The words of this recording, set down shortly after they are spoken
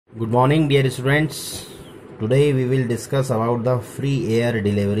Good morning, dear students. Today we will discuss about the free air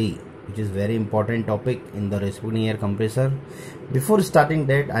delivery, which is very important topic in the reciprocating air compressor. Before starting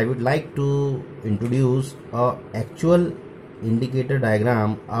that, I would like to introduce a actual indicator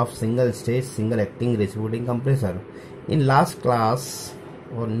diagram of single stage single acting reciprocating compressor. In last class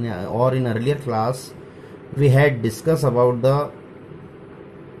or in earlier class, we had discussed about the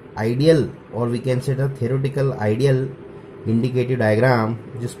ideal, or we can say the theoretical ideal indicative diagram,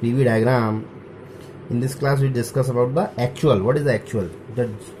 which is PV diagram. In this class we discuss about the actual. What is the actual?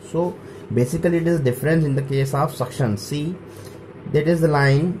 So basically it is difference in the case of suction. See, that is the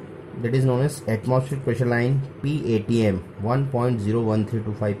line that is known as atmospheric pressure line, PATM,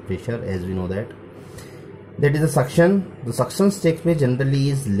 1.01325 pressure, as we know that is the suction. The suction takes place generally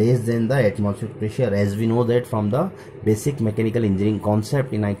is less than the atmospheric pressure, as we know that from the basic mechanical engineering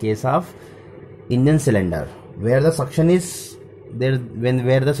concept in a case of engine cylinder, where the suction is there,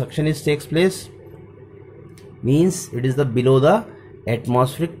 where the suction is takes place means it is the below the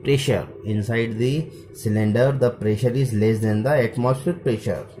atmospheric pressure. Inside the cylinder the pressure is less than the atmospheric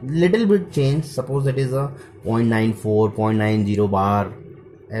pressure, little bit change. Suppose that is a 0.94 0.90 bar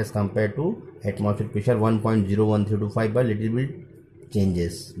as compared to atmospheric pressure 1.01325 bar, little bit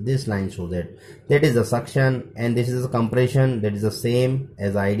changes. This line shows that is the suction, and this is the compression, that is the same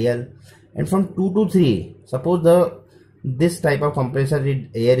as ideal. And from 2 to 3, suppose this type of compressor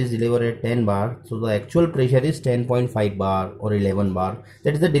air is delivered at 10 bar, so the actual pressure is 10.5 bar or 11 bar.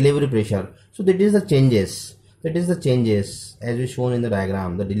 That is the delivery pressure. So that is the changes. As we shown in the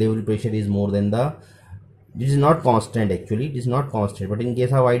diagram. The delivery pressure is more than the. This is not constant actually. It is not constant. But in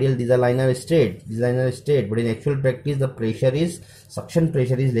case of ideal, these are linear state. But in actual practice, the suction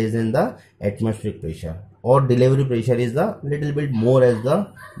pressure is less than the atmospheric pressure, or delivery pressure is the little bit more as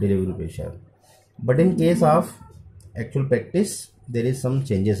the delivery pressure. But in case of actual practice, there is some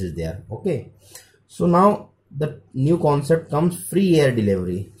changes is there. Okay. So now the new concept comes, free air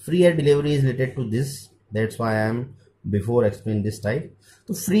delivery. Free air delivery is related to this. That's why I am before explain this type.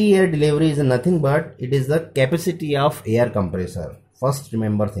 So free air delivery is nothing but it is the capacity of air compressor. First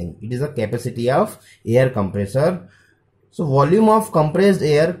remember thing, it is the capacity of air compressor. So volume of compressed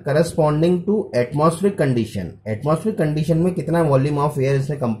air corresponding to atmospheric condition. Atmospheric condition में कितना volume of air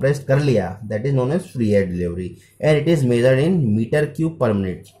इसने compressed कर लिया, that is known as free air delivery, and it is measured in meter cube per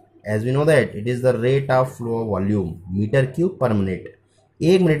minute. As we know that it is the rate of flow of volume, meter cube per minute.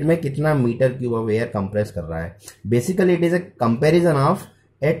 एक minute में कितना metre cube of air compress कर रहा है. Basically it is a comparison of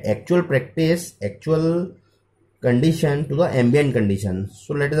eight actual practice, actual condition to the ambient condition.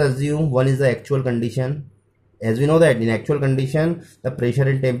 So let us assume one is the actual condition. As we know that in actual condition the pressure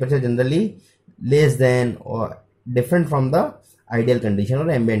and temperature generally less than or different from the ideal condition or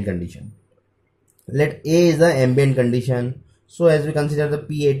ambient condition. Let A is the ambient condition. So as we consider the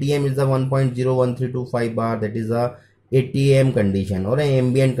PATM is the 1.01325 bar, that is the ATM condition or an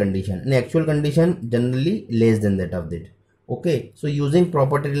ambient condition. In actual condition generally less than that of that. Okay, so using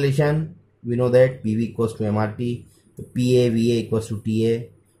property relation we know that PV equals to MRT, PA VA equals to TA.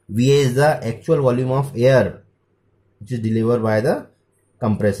 VA is the actual volume of air which is delivered by the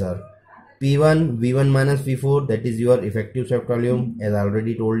compressor. P1 V1 minus V4, that is your effective shaft volume, as I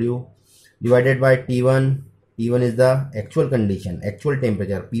already told you, divided by T1. T1 is the actual condition, actual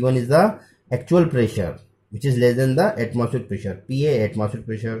temperature. P1 is the actual pressure which is less than the atmospheric pressure. PA atmospheric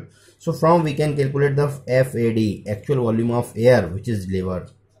pressure. So from we can calculate the FAD, actual volume of air which is delivered,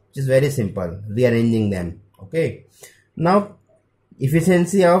 which is very simple, rearranging them. Okay, now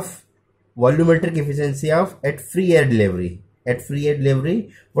efficiency of volumetric efficiency of at free air delivery. At free air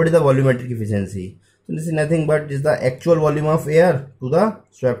delivery, what is the volumetric efficiency? So this is nothing but is the actual volume of air to the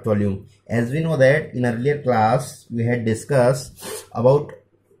swept volume. As we know that in earlier class we had discussed about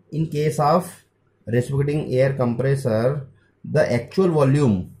in case of reciprocating air compressor, the actual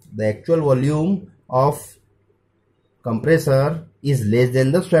volume of compressor is less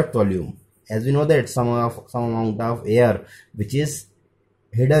than the swept volume. As we know that some amount of air which is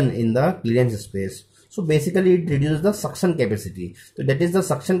hidden in the clearance space. So basically it reduces the suction capacity. So that is the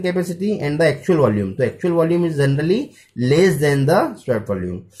suction capacity and the actual volume. So actual volume is generally less than the swept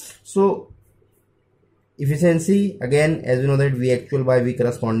volume. So efficiency, again as we know that V actual by V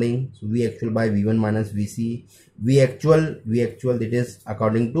corresponding. So V actual by V1 minus VC. V actual that is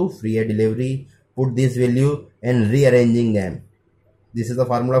according to free air delivery. Put this value and rearranging them. This is the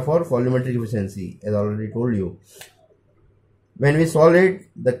formula for volumetric efficiency, as I already told you. When we solve it,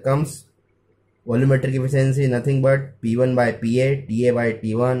 that comes volumetric efficiency nothing but P1 by PA, TA by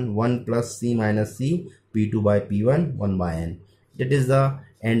T1, 1 plus C minus C, P2 by P1, 1 by N. That is the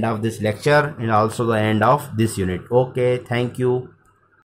end of this lecture and also the end of this unit. Okay, thank you.